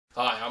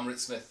Hi, I'm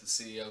Rich Smith, the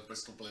CEO of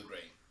Bristol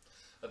BlueGreen.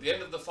 At the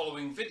end of the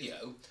following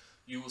video,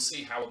 you will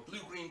see how a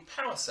BlueGreen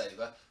Power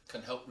Saver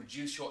can help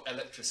reduce your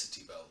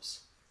electricity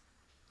bills.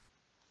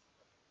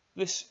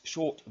 This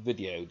short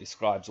video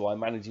describes why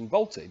managing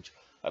voltage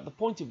at the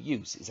point of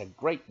use is a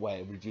great way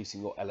of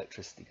reducing your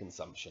electricity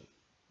consumption.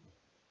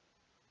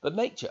 The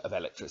nature of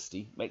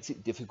electricity makes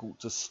it difficult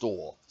to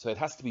store, so it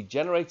has to be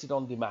generated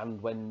on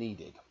demand when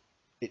needed.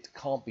 It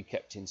can't be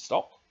kept in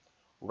stock,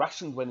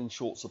 rationed when in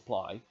short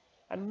supply,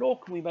 and nor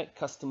can we make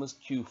customers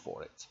queue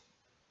for it.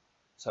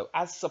 So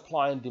as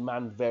supply and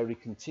demand vary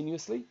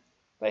continuously,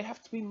 they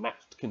have to be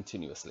matched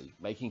continuously,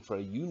 making for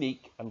a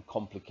unique and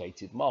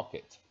complicated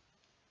market.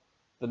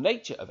 The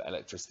nature of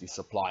electricity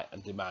supply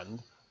and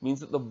demand means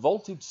that the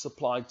voltage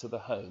supplied to the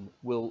home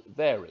will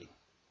vary,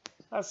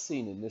 as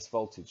seen in this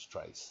voltage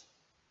trace.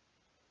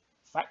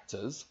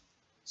 Factors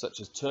such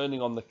as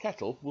turning on the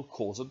kettle will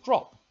cause a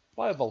drop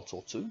by a volt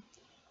or two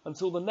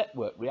until the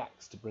network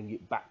reacts to bring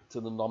it back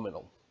to the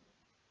nominal.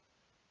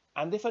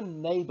 And if a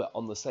neighbour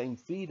on the same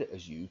feeder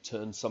as you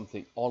turns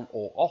something on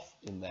or off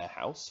in their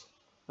house,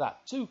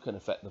 that too can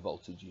affect the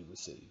voltage you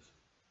receive.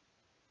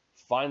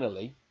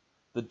 Finally,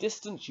 the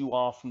distance you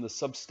are from the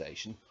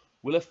substation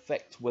will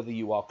affect whether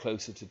you are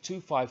closer to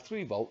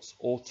 253 volts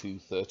or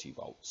 230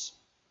 volts.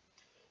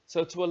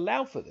 So to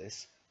allow for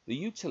this, the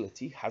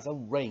utility has a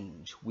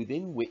range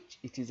within which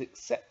it is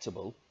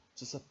acceptable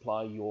to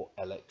supply your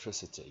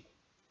electricity.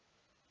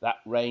 That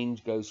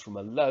range goes from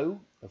a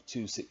low of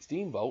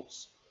 216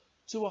 volts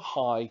to a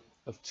high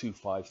of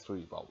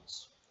 253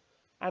 volts.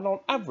 And on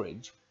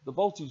average, the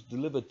voltage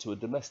delivered to a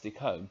domestic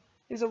home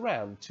is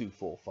around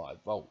 245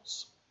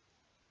 volts,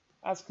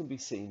 as can be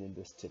seen in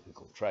this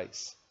typical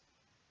trace.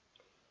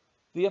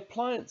 The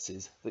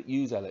appliances that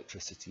use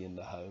electricity in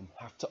the home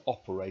have to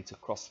operate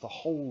across the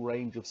whole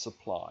range of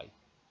supply.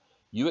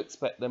 You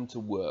expect them to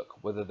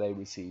work whether they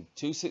receive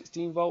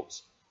 216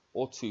 volts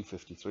or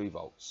 253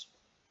 volts,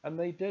 and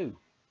they do.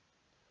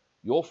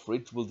 Your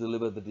fridge will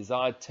deliver the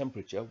desired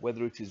temperature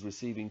whether it is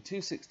receiving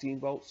 216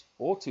 volts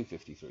or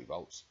 253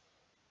 volts,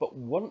 but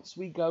once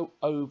we go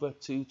over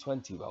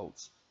 220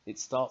 volts, it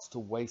starts to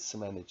waste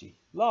some energy,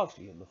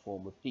 largely in the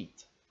form of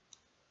heat.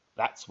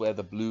 That's where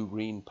the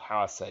BlueGreen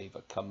Power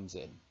Saver comes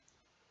in.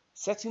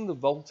 Setting the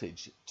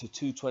voltage to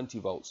 220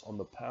 volts on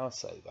the Power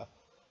Saver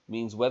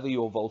means whether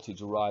your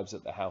voltage arrives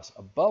at the house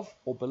above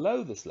or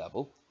below this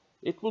level,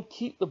 it will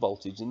keep the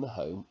voltage in the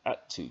home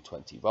at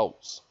 220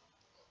 volts.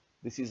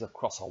 This is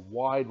across a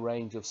wide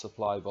range of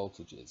supply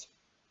voltages.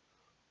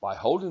 By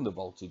holding the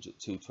voltage at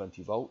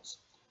 220 volts,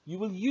 you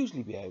will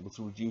usually be able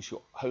to reduce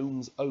your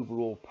home's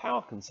overall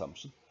power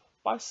consumption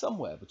by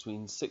somewhere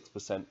between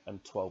 6%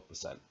 and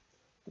 12%,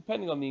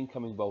 depending on the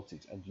incoming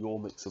voltage and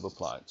your mix of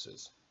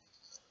appliances.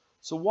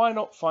 So why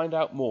not find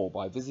out more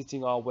by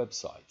visiting our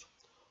website,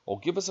 or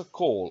give us a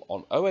call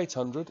on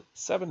 0800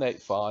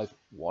 785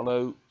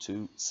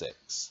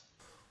 1026.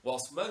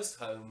 Whilst most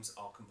homes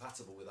are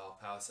compatible with our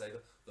Power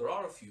Saver, there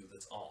are a few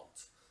that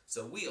aren't.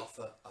 So we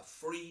offer a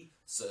free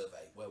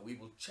survey where we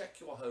will check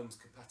your home's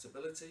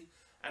compatibility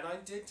and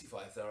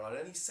identify if there are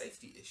any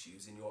safety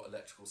issues in your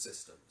electrical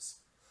systems.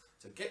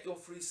 To get your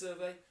free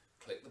survey,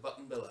 click the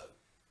button below.